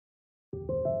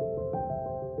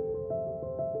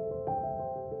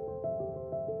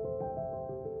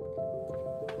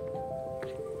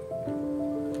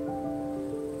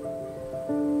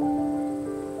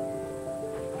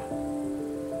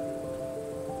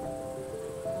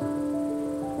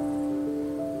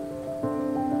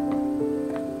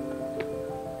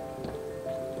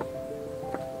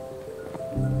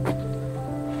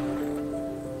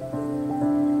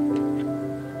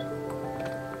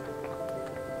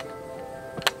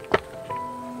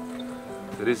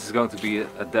So this is going to be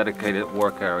a dedicated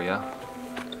work area.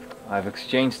 I've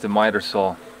exchanged the miter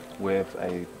saw with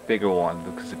a bigger one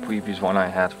because the previous one I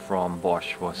had from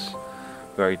Bosch was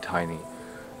very tiny.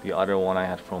 The other one I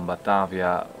had from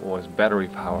Batavia was battery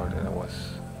powered and it was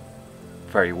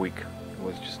very weak. It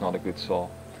was just not a good saw.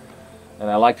 And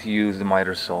I like to use the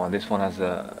miter saw, and this one has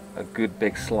a good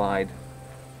big slide.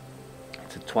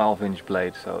 It's a 12-inch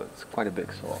blade, so it's quite a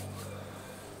big saw.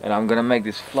 And I'm gonna make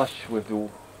this flush with the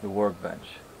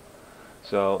workbench.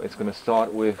 So it's gonna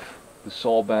start with the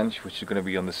saw bench, which is gonna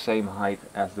be on the same height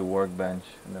as the workbench,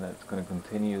 and then it's gonna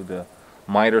continue. The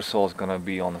miter saw is gonna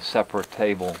be on a separate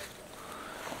table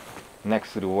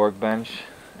next to the workbench,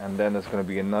 and then there's gonna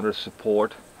be another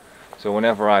support. So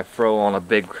whenever I throw on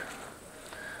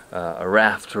a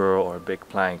rafter or a big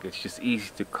plank, it's just easy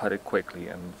to cut it quickly,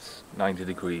 and it's 90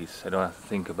 degrees. I don't have to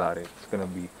think about it. It's gonna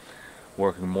be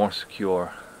working more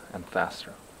secure and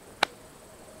faster.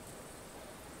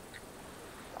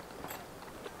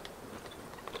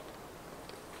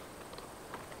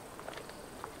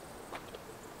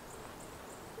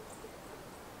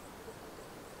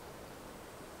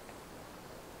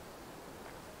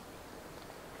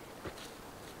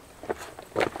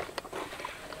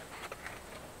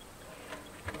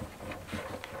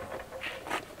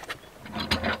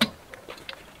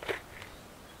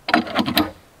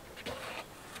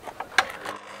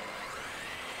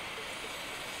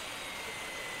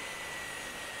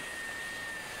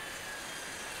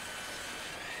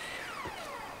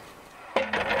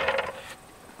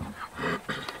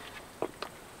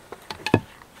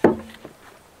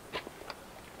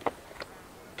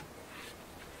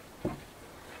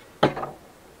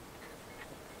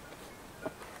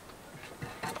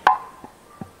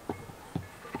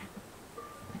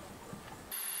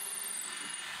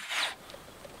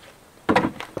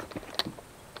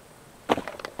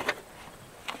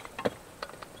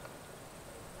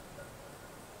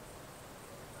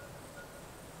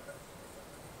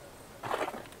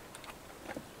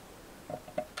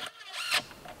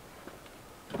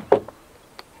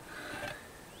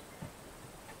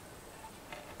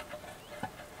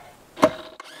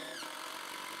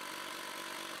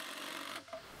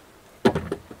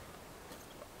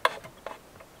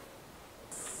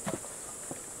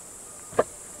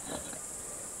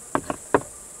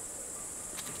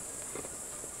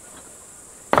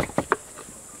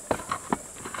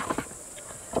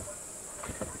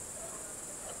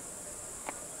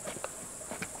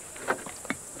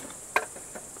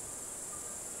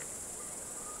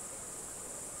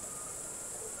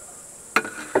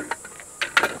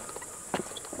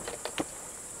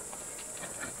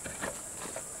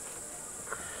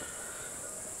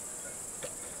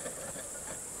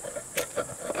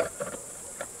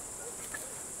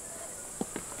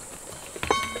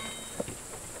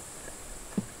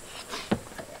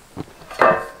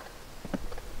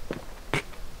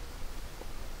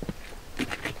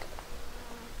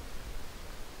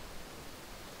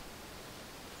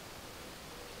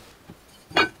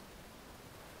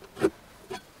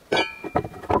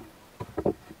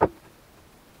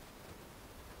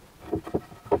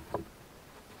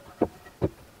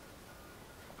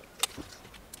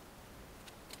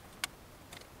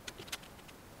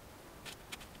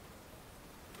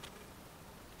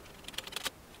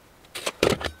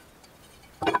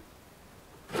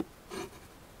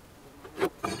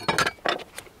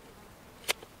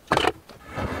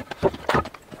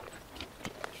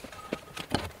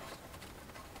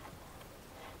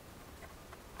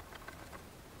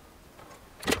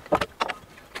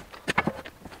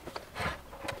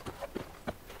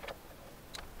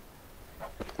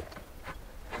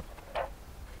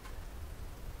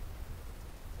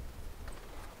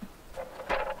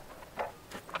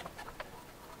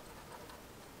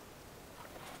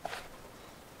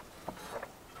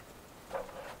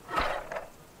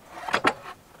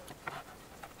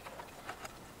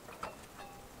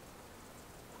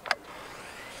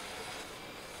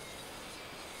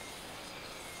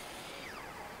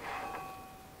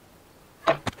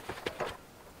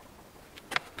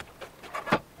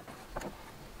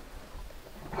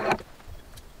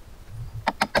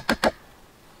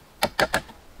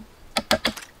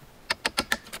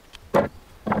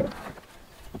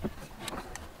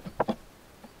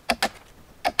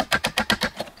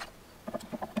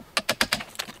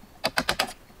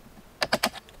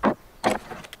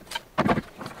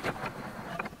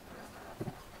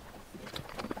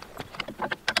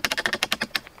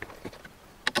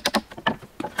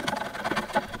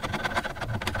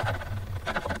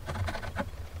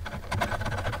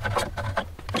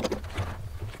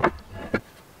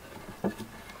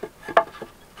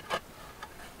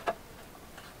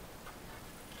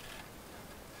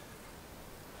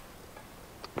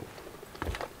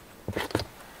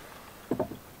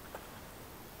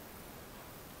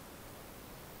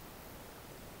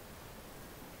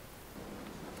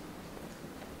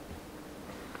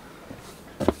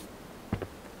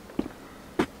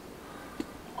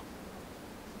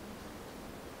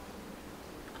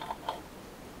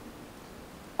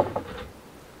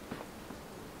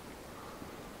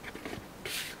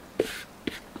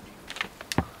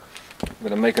 I'm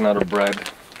gonna make another bread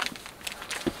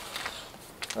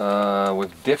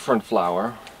with different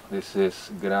flour. This is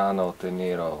grano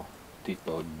tenero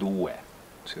tipo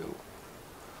 2.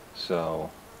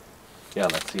 So yeah,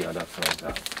 let's see how that turns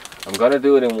out. I'm gonna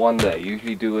do it in one day.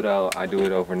 Usually I do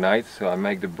it overnight, so I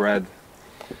make the bread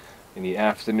in the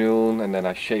afternoon and then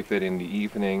I shape it in the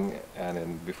evening, and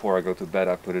then before I go to bed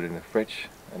I put it in the fridge,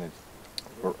 and it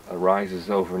rises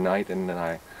overnight, and then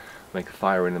I make a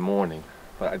fire in the morning.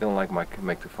 But I don't like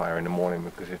make the fire in the morning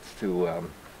because it's too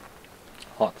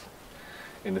hot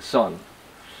in the sun.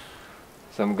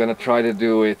 So I'm gonna try to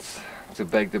do it to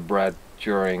bake the bread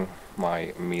during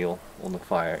my meal on the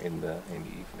fire in the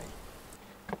evening.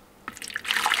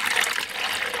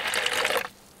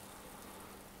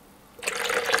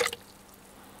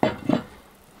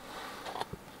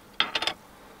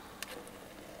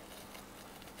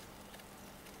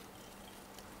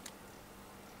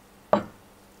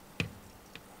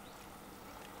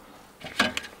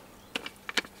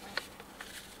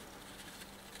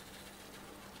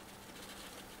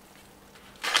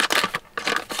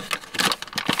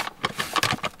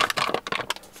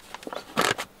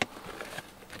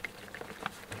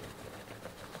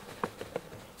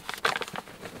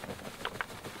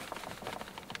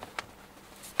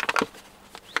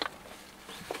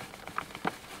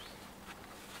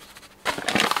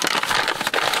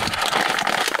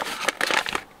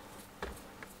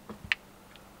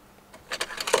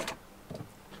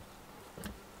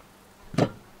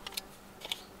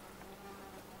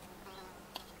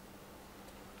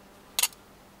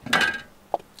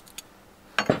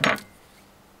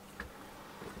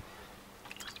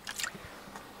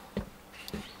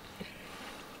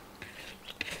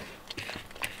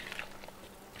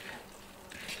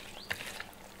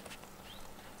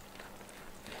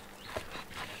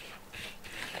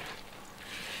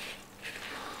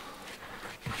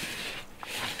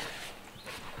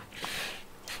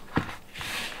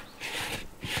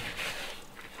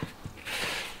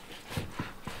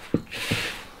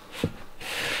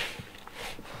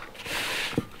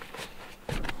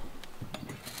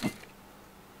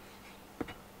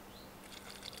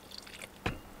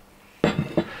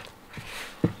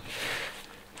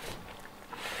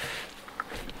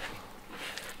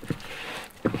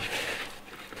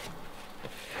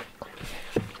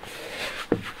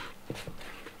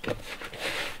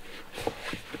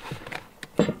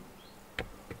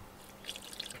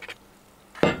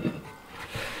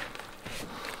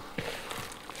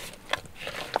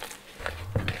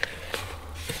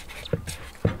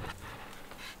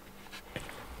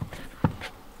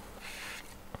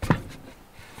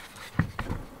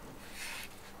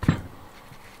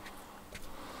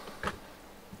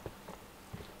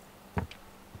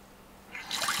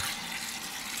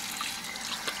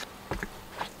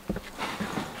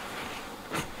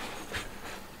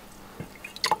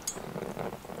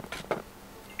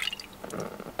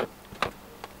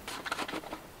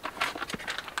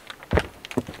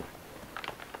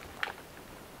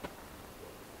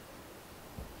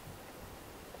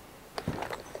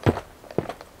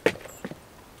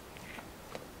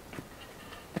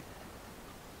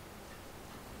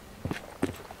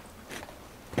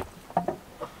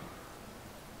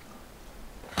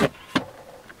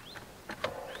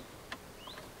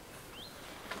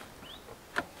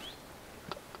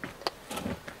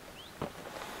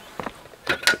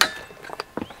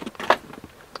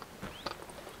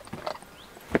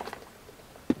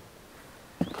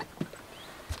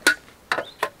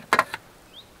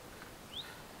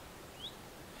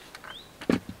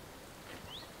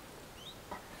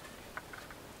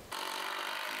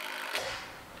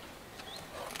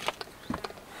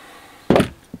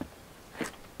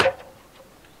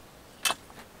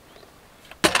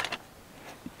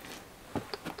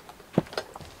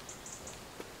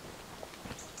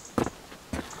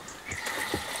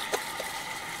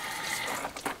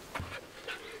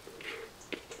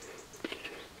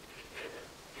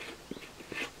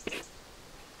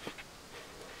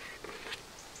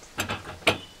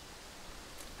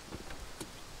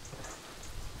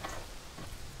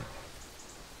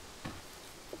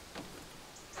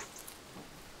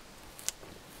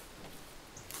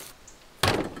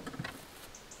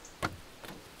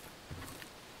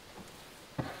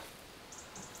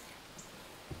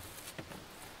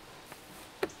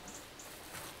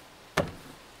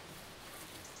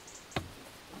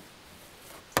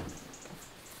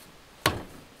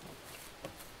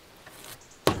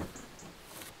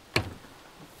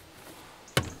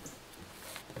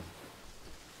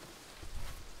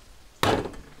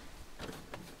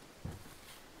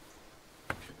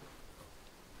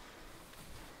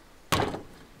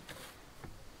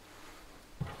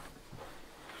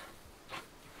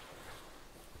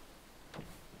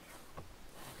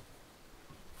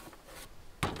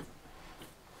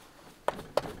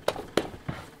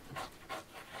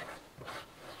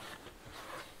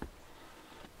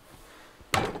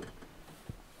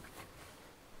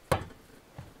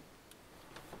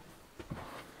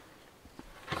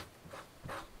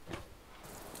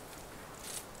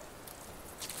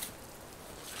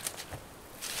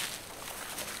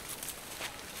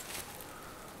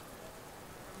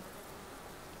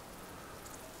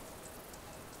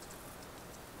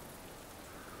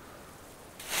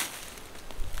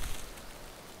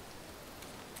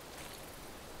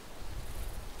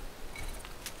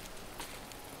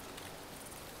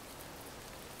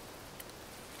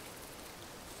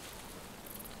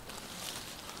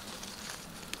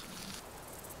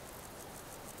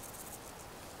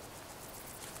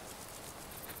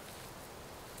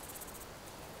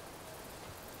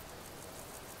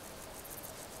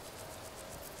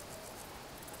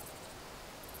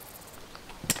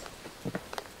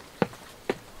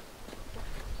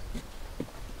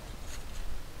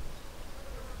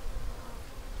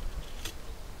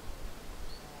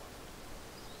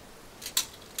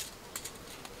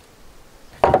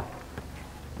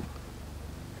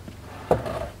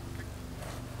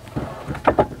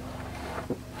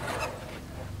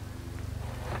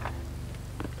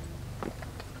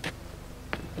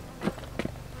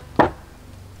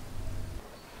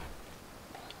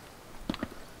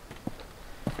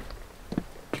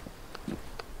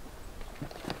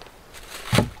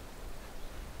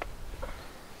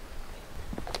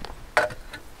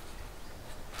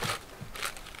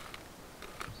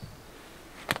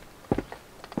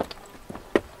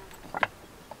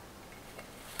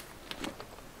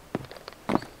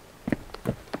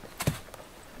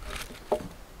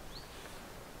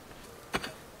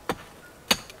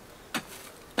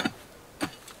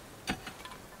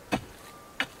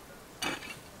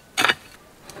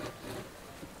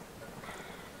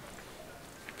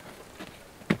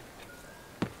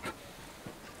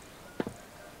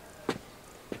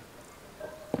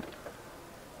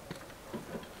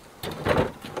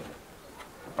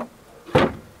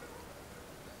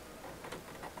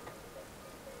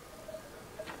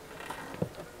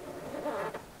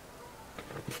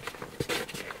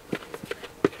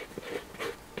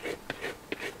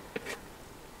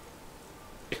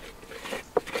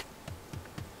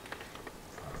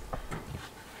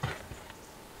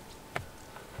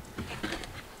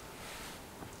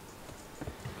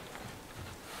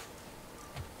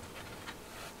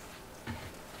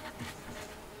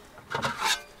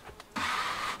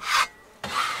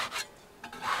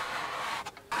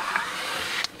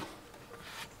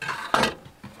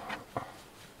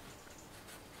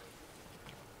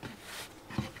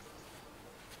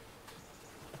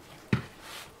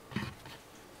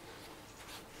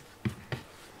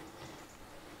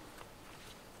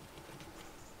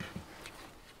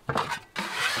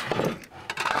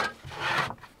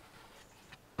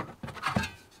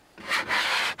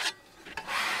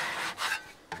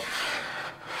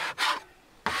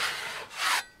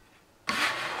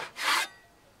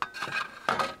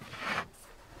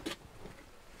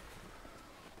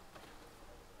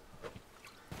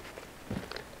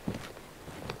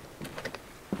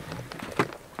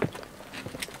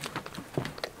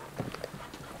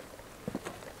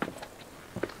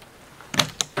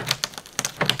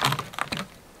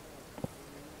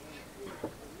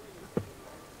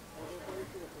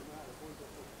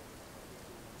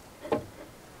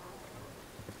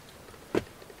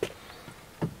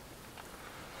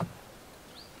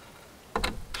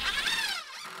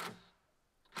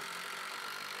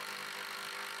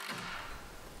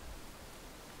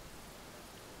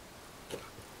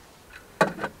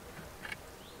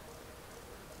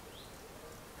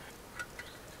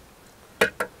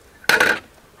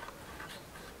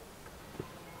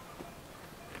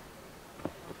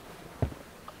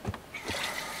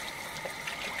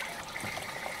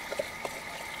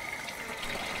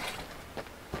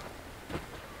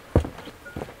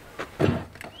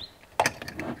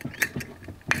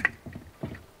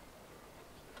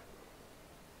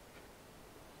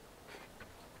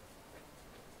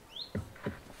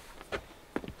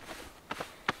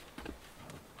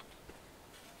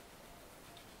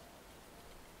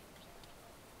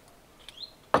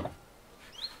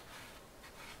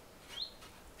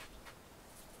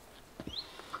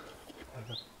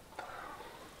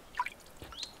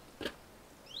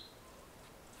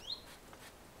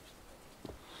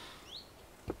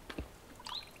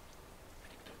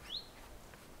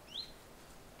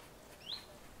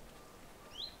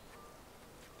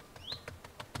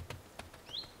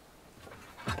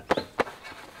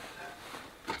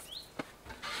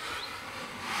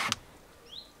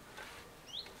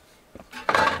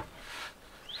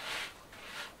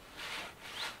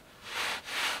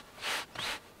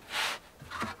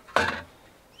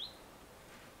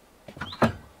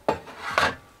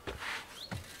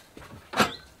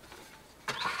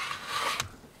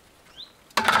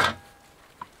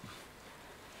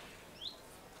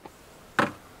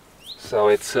 So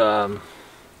it's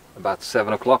about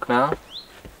 7 o'clock now.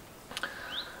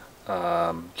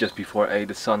 Just before 8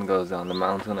 the sun goes down the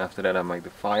mountain. After that I make the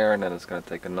fire, and then it's going to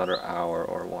take another hour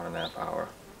or 1.5 hours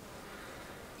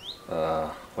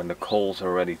when the coals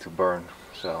are ready to burn.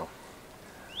 So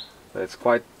but it's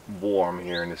quite warm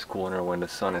here in this corner when the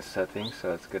sun is setting,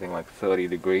 so it's getting like 30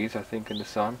 degrees I think in the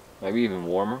sun, maybe even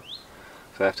warmer.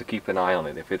 So I have to keep an eye on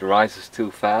it. If it rises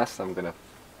too fast I'm going to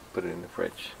put it in the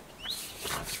fridge.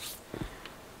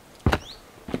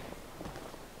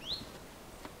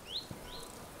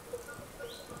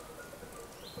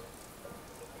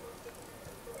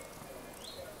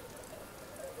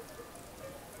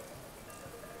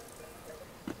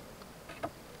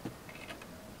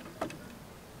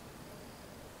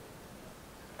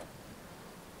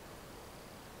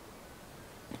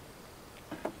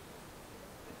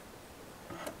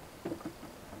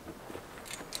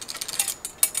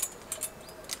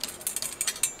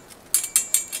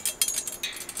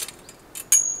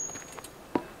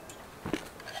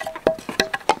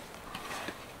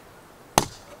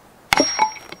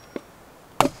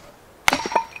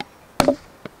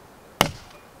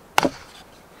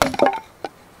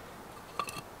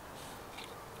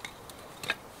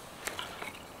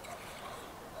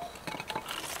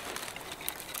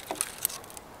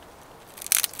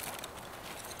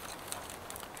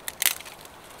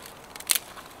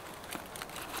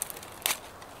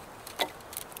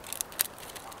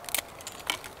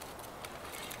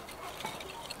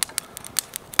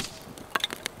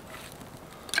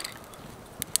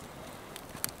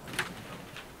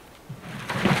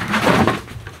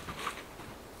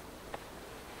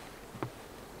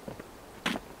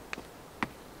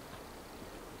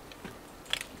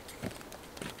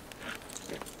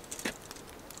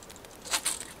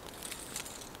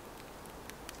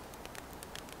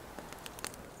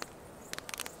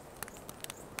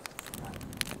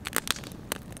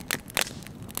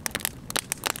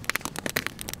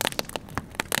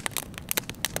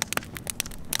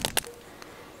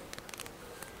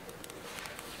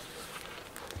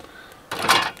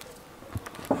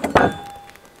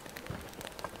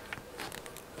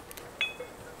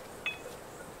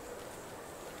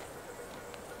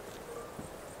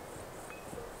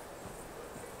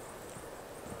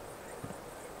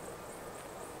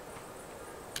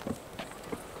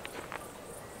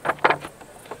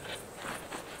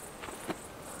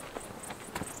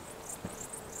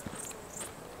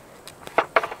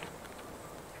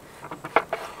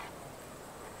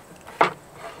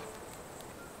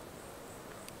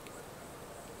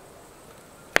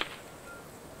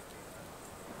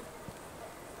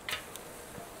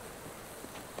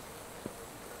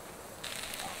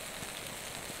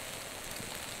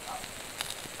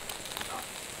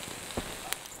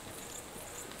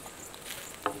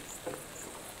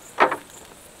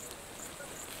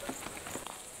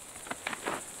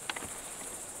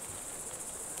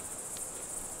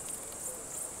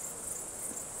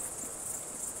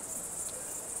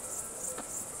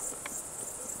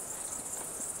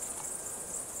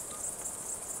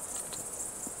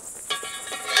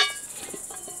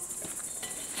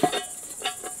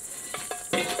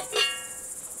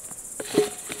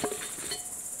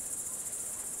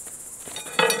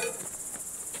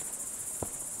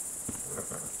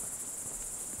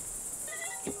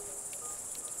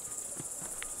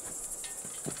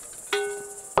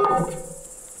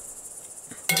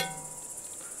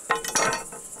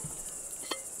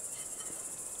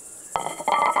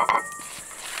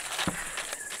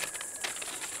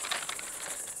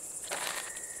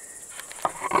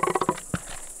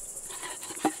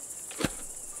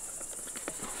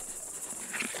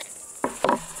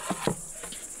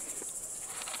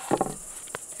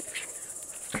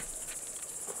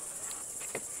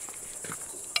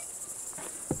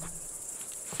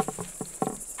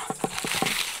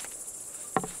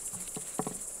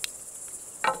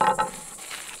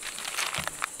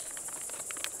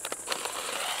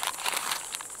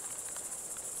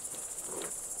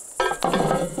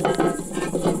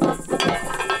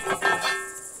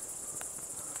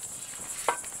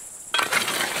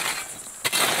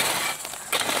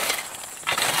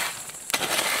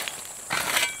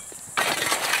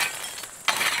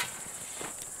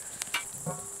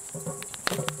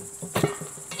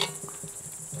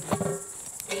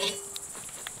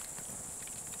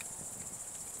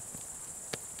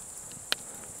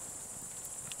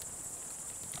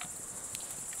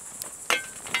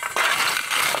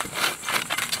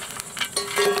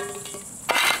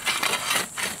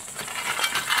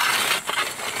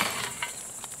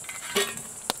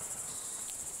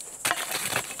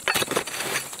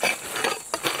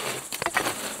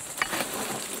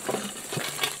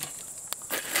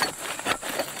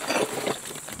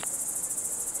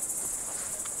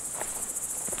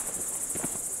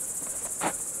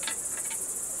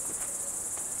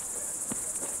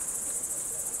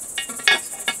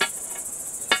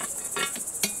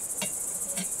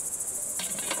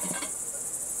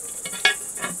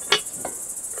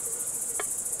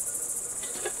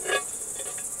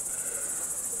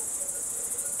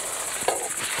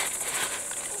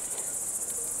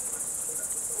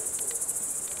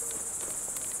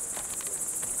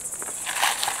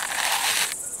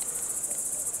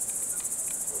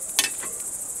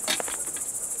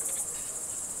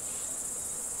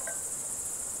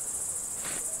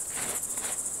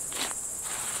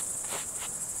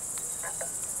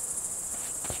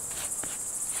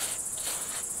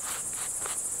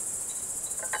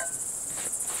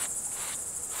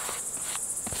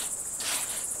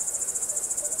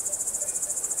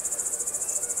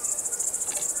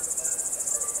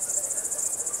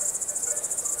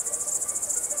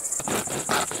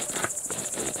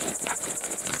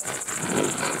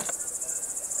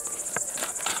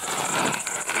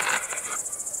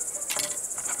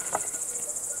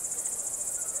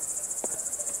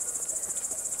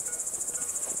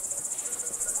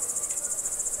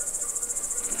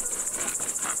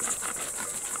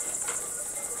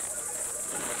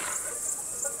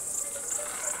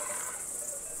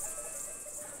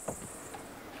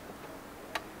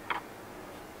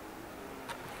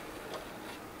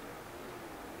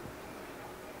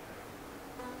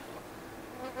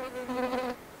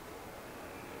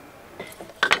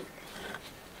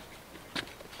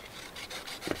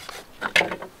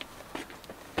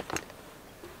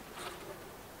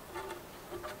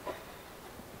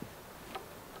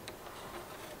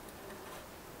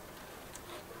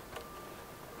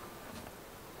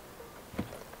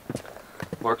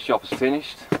 Workshop is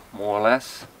finished, more or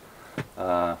less.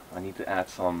 I need to add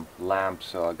some lamps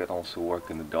so I can also work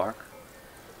in the dark.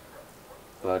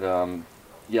 But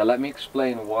yeah, let me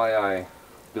explain why I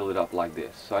build it up like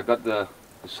this. So I got the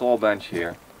saw bench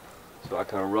here, so I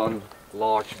can run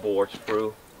large boards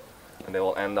through and they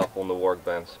will end up on the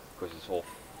workbench because it's all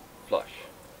flush.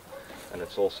 And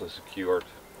it's also secured,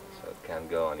 so it can't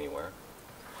go anywhere.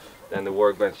 Then the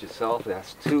workbench itself, it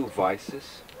has two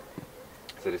vices.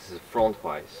 So this is a front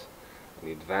vise. And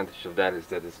the advantage of that is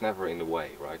that it's never in the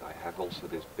way, right? I have also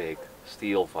this big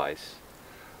steel vise,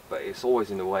 but it's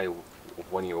always in the way of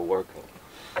when you're working.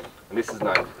 And this is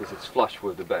nice because it's flush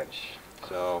with the bench.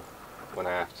 So when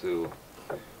I have to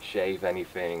shave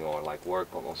anything or like work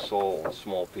on a saw or a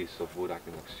small piece of wood, I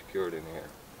can secure it in here.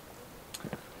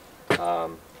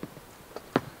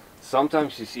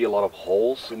 Sometimes you see a lot of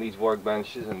holes in these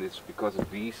workbenches, and it's because of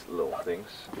these little things,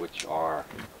 which are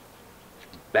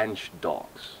bench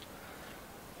dogs.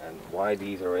 And why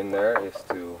these are in there is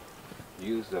to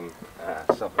use them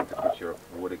as something to put your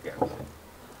wood against.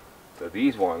 So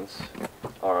these ones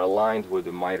are aligned with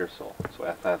the miter saw. So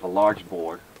if I have a large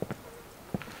board,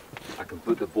 I can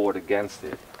put the board against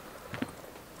it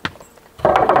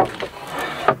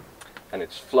and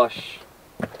it's flush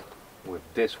with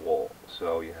this wall,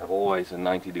 so you have always a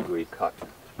 90-degree cut.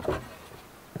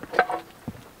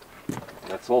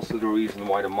 That's also the reason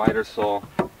why the miter saw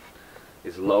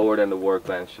is lower than the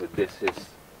workbench, so this is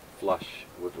flush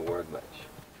with the workbench.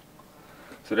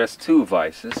 So there's two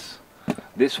vices.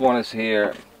 This one is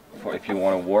here for if you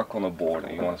want to work on a board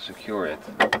and you want to secure it.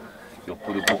 You'll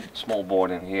put a small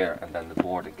board in here and then the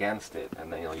board against it,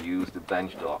 and then you'll use the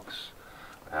bench docks.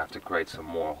 I have to create some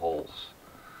more holes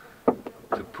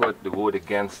to put the wood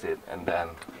against it and then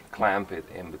clamp it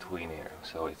in between here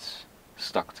so it's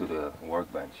stuck to the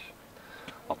workbench.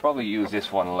 I'll probably use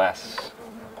this one less,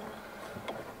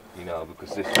 you know,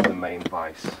 because this is the main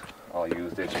vice. I'll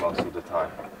use this most of the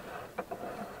time.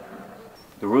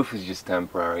 The roof is just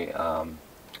temporary.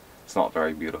 It's not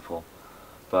very beautiful,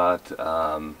 but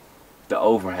the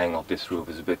overhang of this roof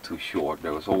is a bit too short.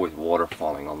 There was always water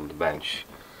falling on the bench.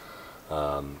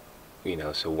 You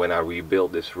know, so when I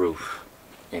rebuild this roof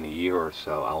in a year or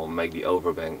so, I will make the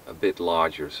overhang a bit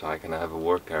larger so I can have a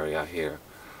work area here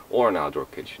or an outdoor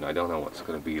kitchen. I don't know what's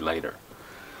going to be later.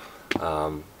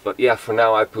 But yeah, for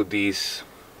now I put these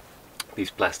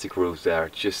plastic roofs there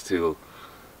just to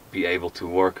be able to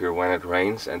work here when it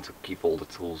rains and to keep all the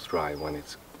tools dry when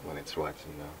it's wet,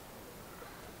 you know.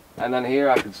 And then here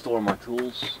I can store my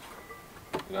tools.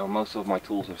 You know, most of my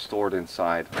tools are stored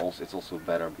inside. Also, it's also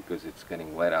better because it's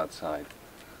getting wet outside.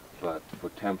 But for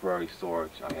temporary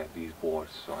storage, I have these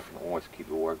boards, so I can always keep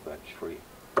the workbench free.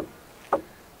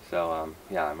 So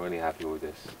yeah, I'm really happy with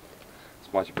this.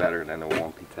 It's much better than the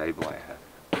wonky table I had.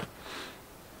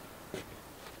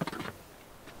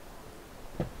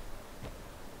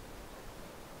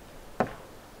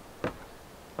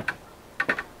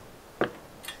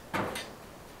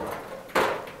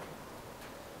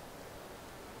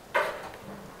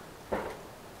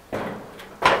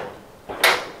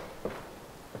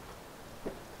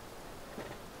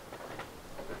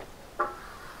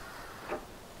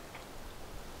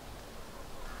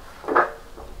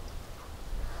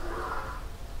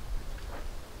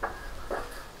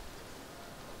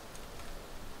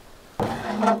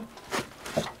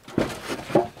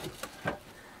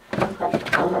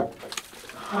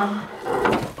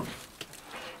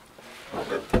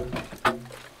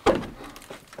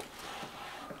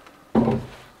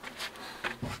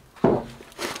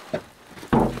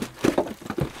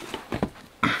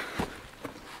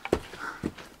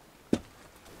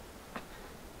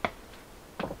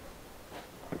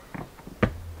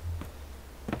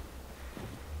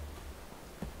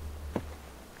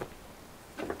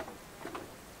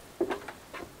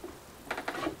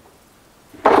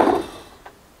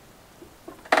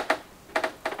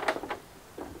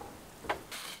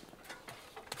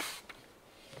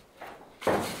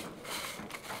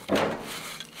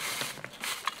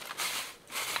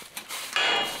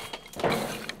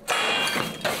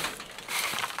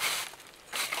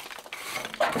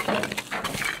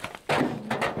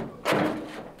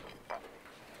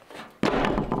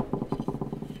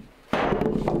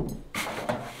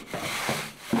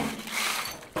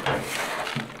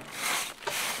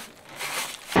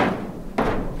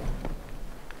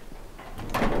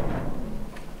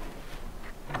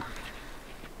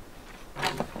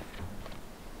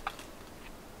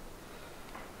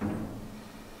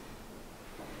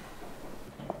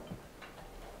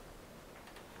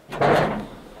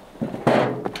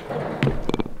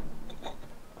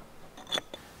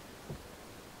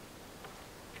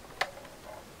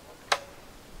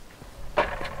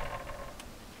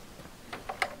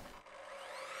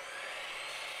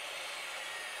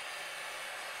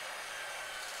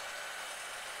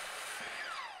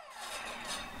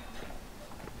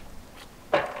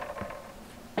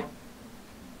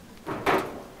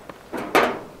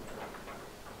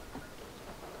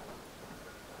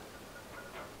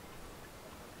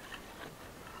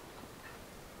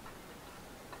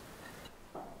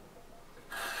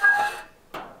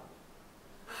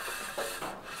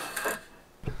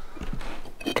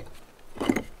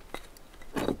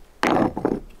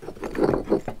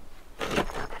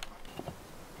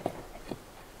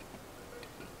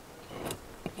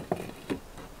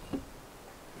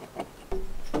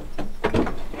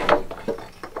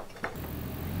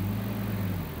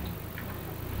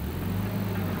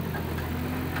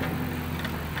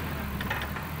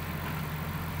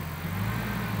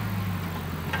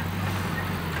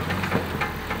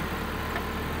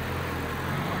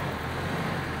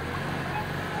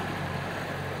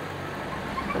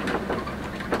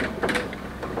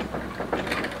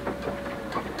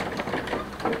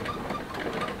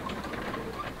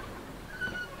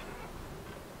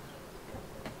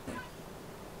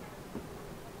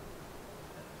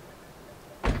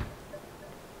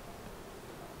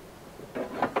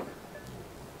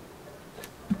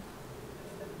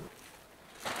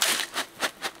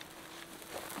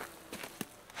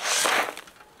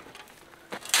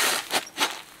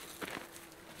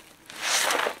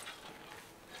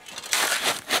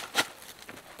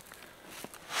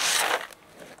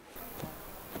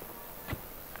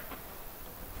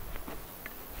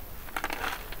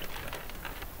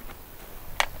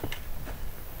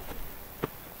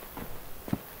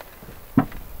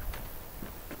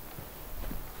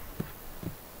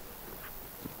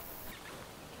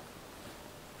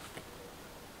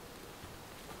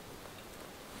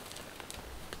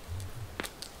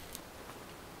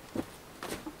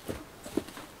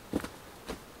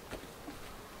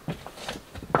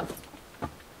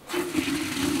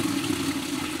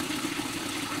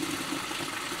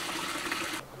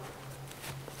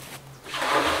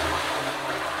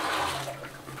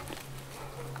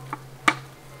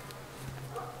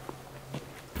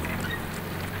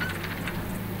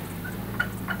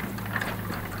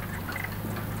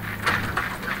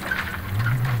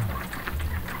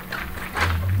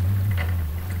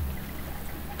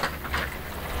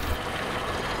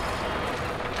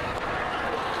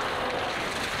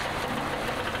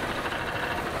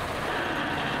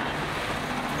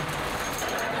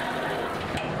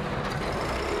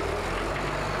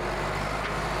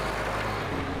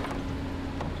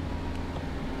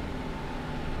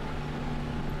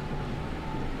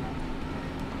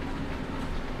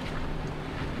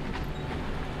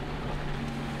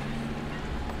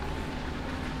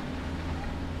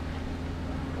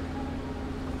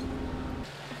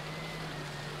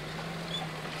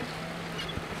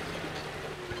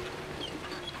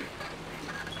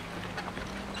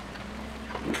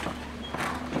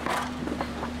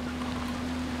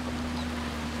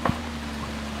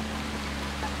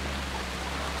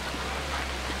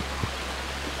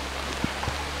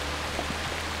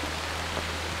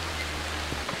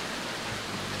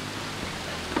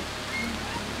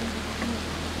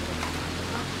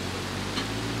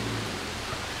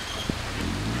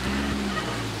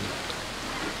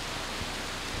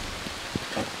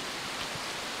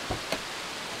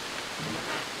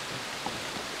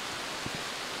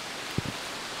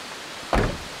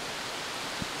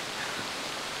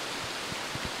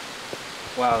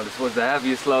 Wow, this was the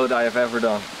heaviest load I have ever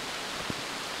done.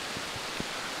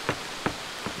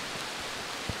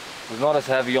 It was not as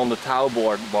heavy on the tow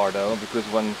bar though, because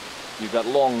when you got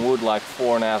long wood like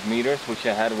 4.5 meters, which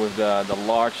I had with the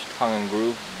large tongue and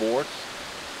groove boards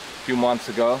a few months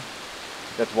ago,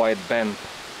 that's why it bent.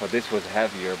 But this was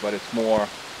heavier, but it's more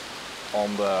on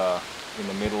in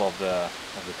the middle of the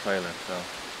trailer. So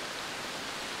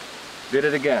did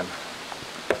it again.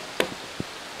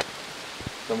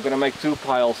 So I'm gonna make two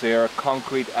piles here, a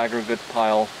concrete aggregate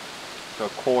pile, so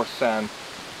coarse sand,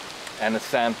 and a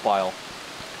sand pile.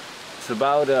 It's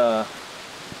about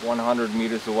 100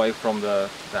 meters away from the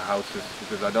houses,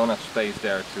 because I don't have space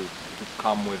there to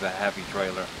come with a heavy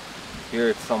trailer. Here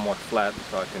it's somewhat flat,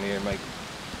 so I can here make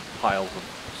piles of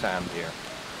sand here.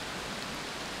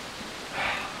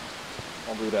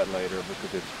 I'll do that later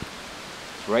because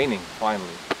it's raining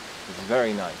finally. It's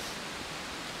very nice.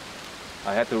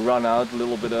 I had to run out a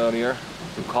little bit earlier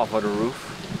to cover the roof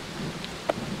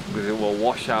because it will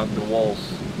wash out the walls,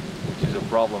 which is a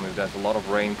problem if there's a lot of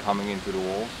rain coming into the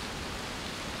walls.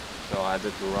 So I had to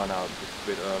run out just a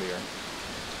bit earlier.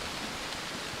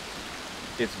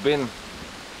 It's been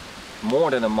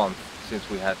more than a month since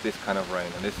we had this kind of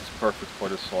rain, and this is perfect for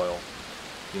the soil.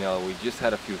 You know, we just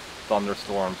had a few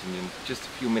thunderstorms and in just a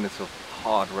few minutes of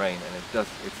hard rain, and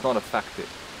it's not effective,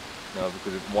 you know,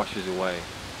 because it washes away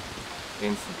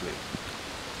instantly.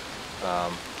 But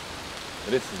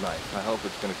this is nice. I hope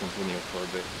it's going to continue for a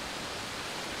bit.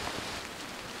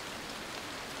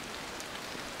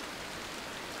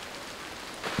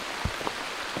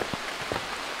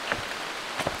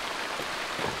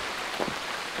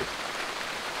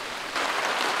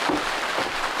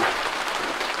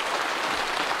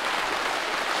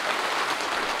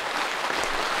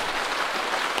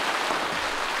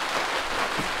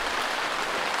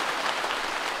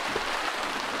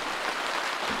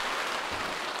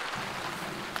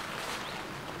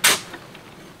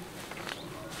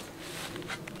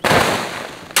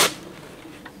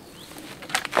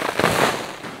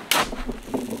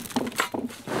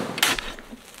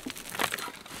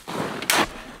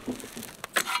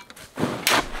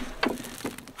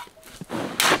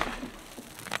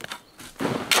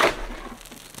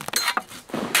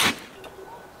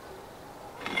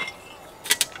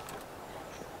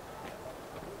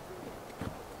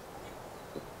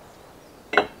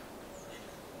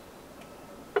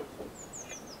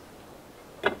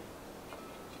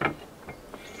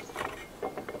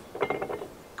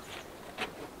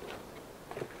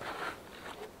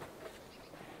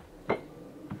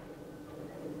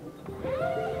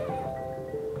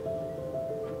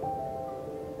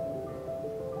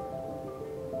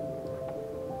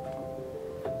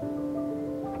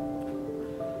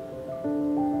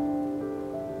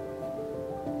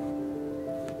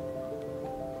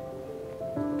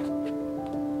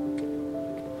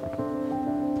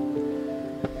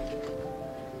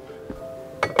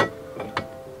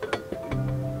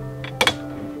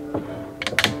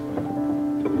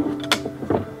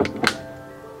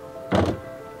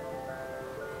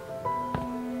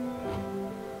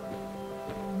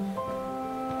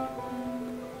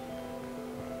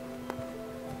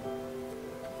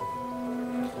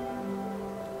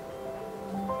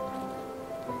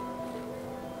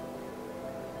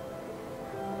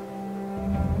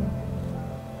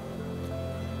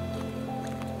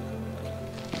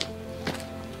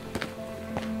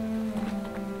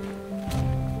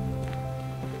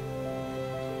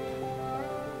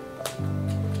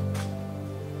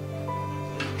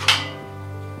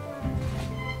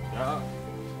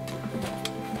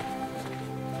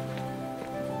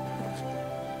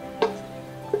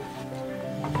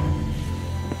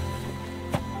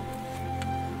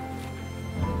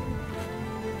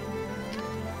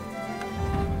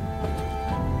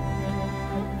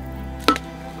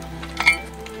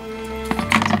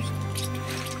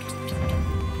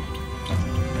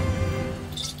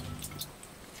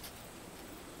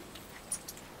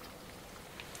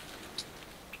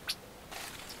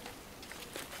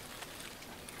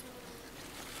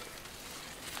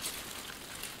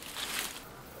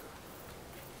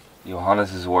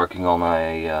 Johannes is working on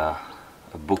a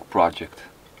book project,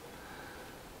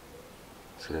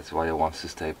 so that's why he wants to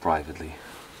stay privately.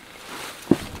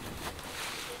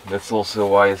 That's also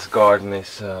why his garden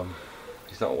is,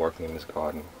 he's not working in his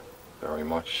garden very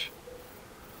much.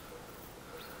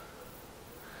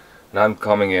 And I'm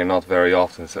coming here not very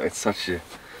often, so it's such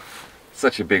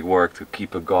a big work to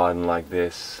keep a garden like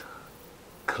this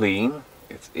clean.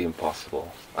 It's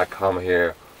impossible. I come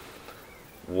here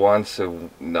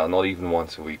no, not even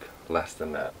once a week, less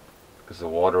than that, because the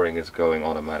watering is going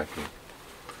automatically.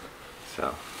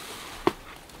 So,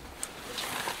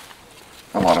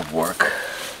 a lot of work.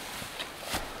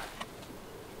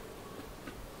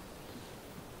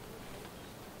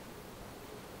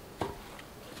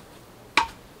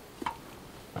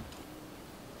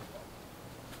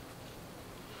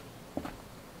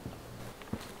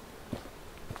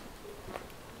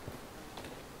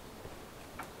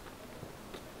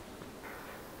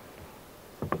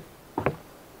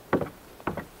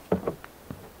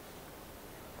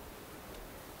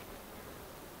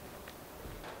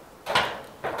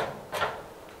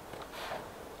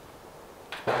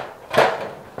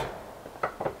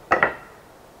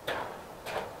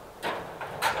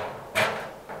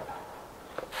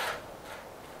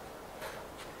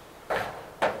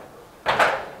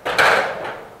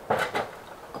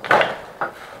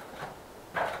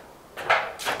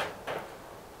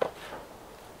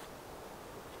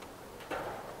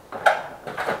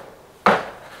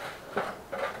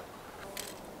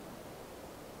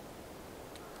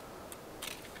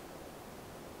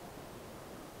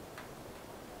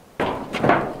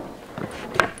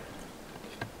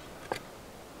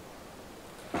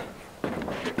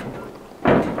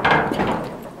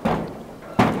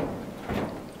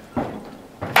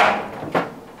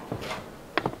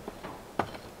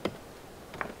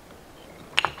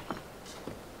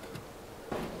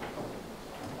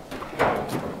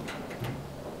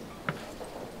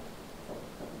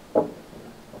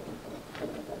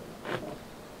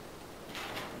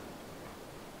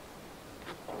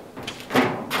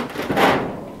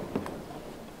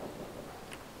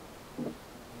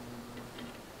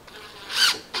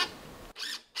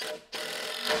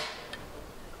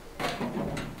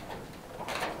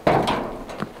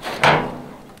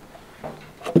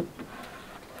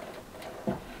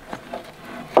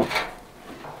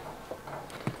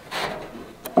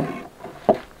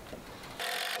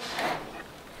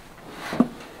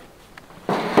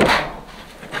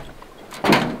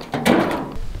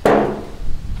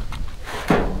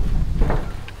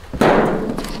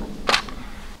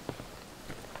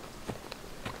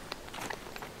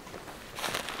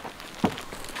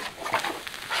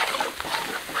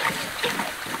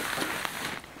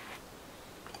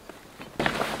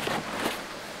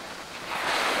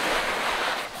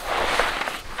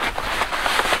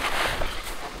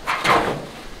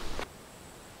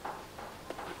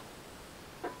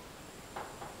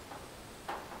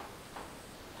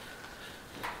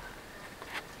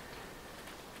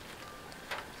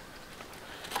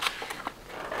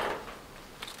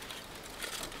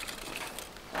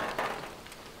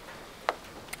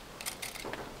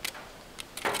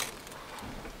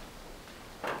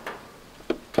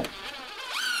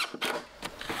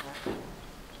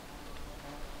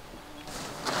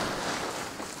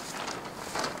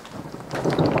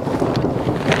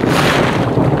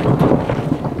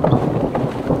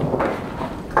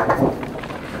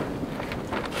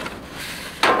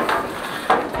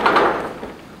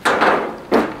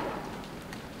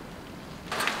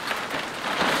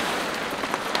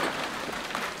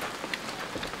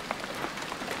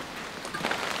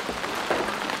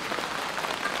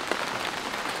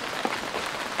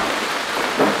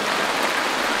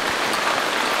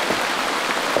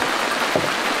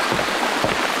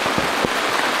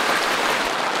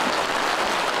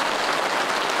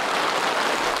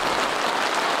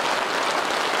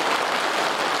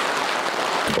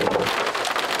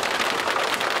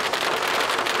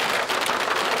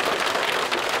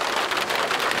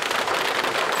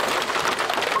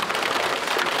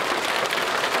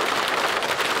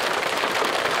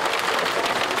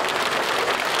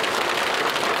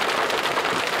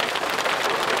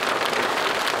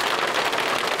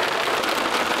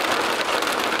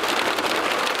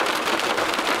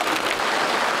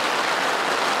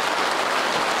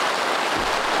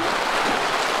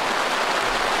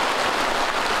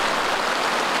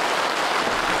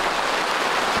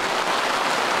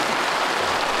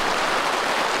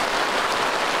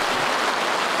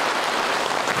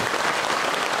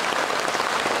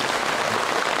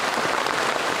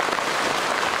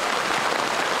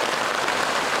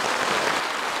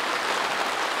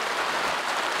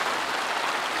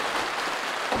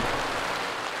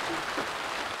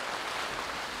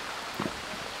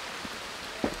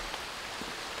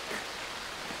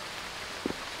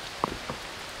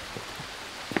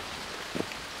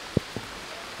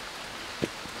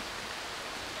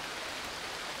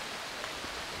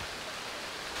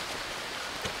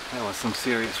 some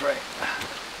serious rain.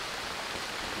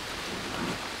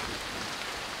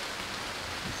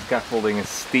 Scaffolding is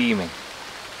steaming.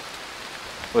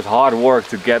 It was hard work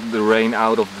to get the rain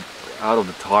out of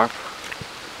the tarp.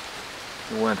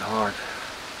 It went hard.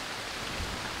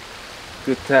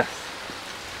 Good test.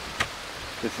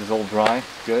 This is all dry,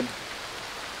 good.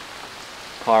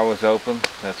 Car was open,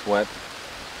 that's wet.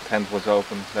 Tent was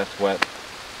open, that's wet.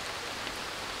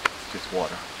 It's just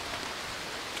water.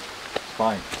 It's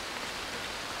fine.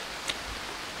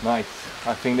 Nice.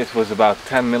 I think this was about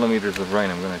 10 millimeters of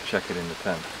rain. I'm going to check it in the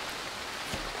tent.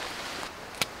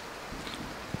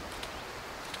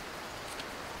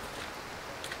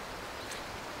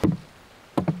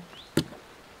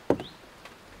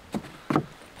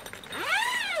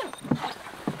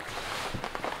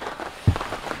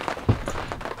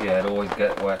 Yeah, it always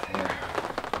gets wet here.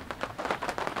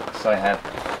 So I had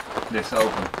this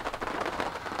open.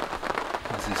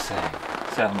 What's this saying?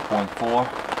 7.4.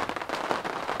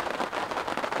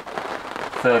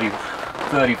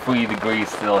 33 degrees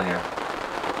still here.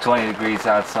 20 degrees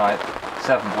outside.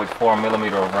 7.4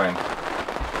 millimeter of rain.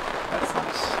 That's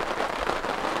nice.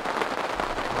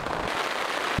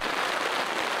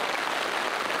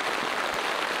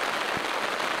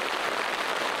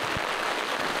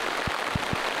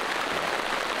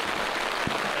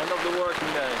 End of the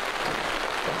working day.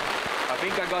 I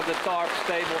think I got the tarp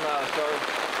stable now, so it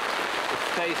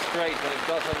stays straight and it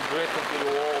doesn't drift into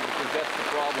the wall, because that's the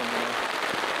problem, you know.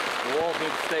 The walls need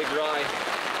to stay dry.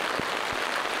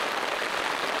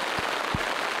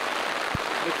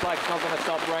 Looks like it's not going to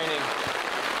stop raining.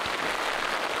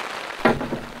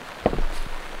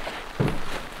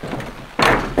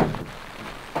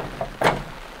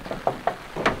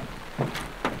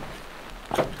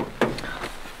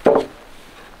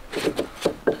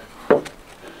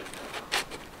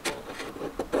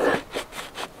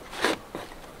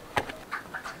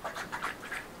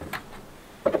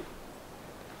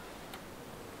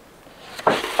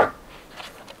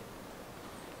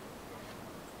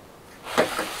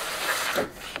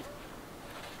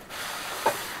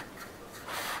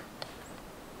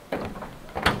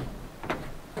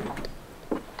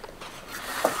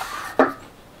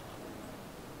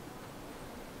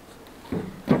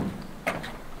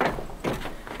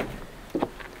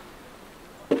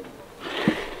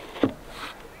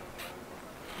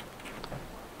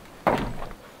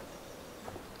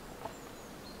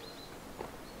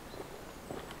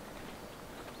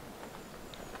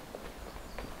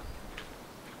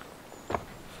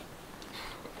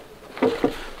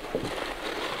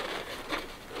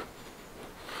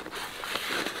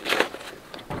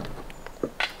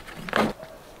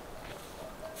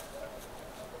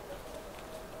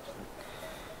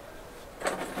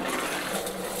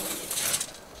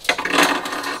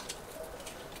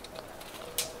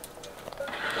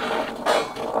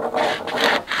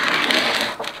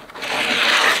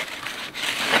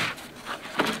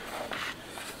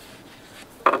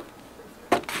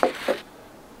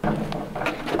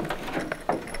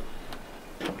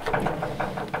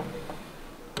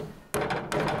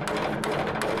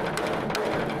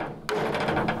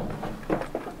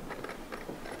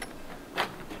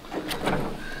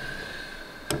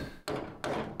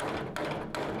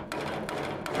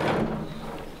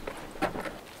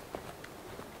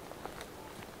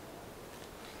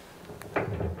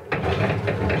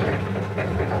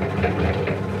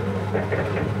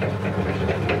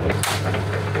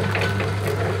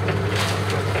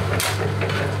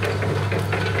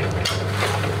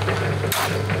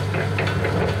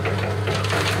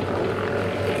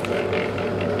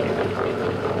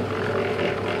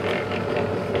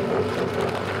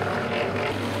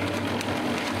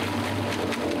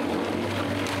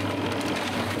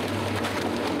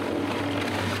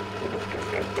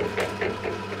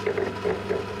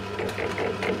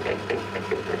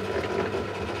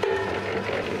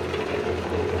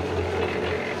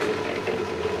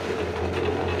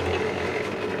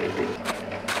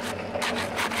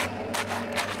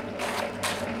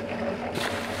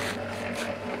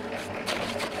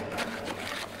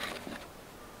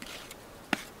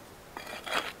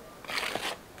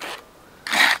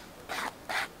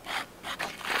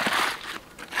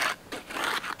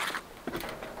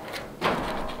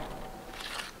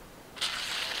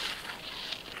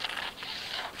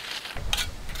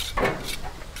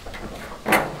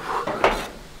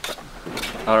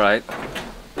 Alright,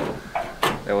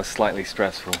 that was slightly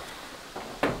stressful.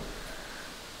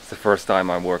 It's the first time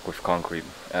I work with concrete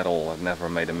at all. I've never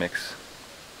made a mix.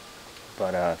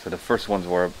 But so the first ones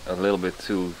were a little bit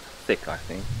too thick, I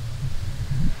think.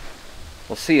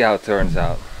 We'll see how it turns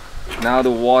out. Now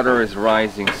the water is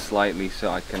rising slightly, so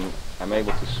I can I'm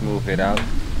able to smooth it out,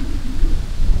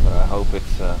 but I hope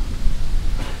it's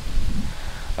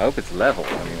level.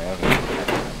 I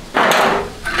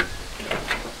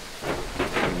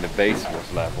mean, the base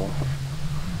was level.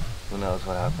 Who knows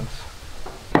what happens?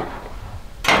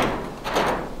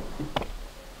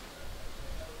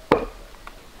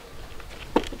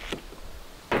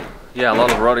 Yeah, a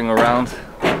lot of rotting around,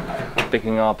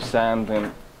 picking up sand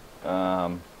and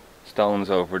stones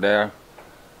over there,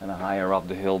 and higher up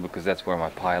the hill, because that's where my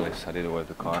pile is. I did it with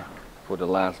the car. For the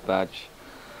last batch,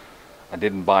 I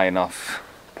didn't buy enough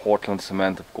Portland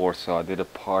cement, of course, so I did a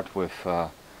part with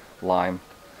lime.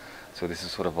 So this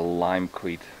is sort of a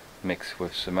limecrete mix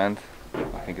with cement.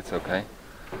 I think it's okay.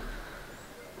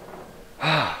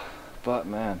 But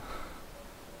man,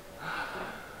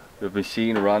 the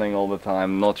machine running all the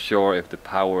time, not sure if the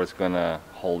power is gonna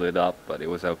hold it up, but it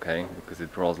was okay because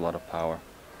it draws a lot of power.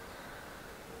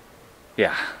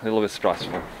 Yeah, a little bit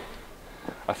stressful.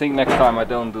 I think next time I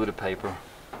don't do the paper,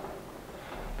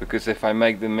 because if I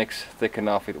make the mix thick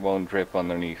enough it won't drip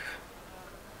underneath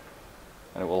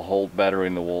and it will hold better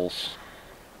in the walls.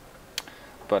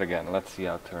 But again, let's see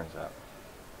how it turns out.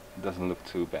 It doesn't look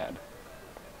too bad.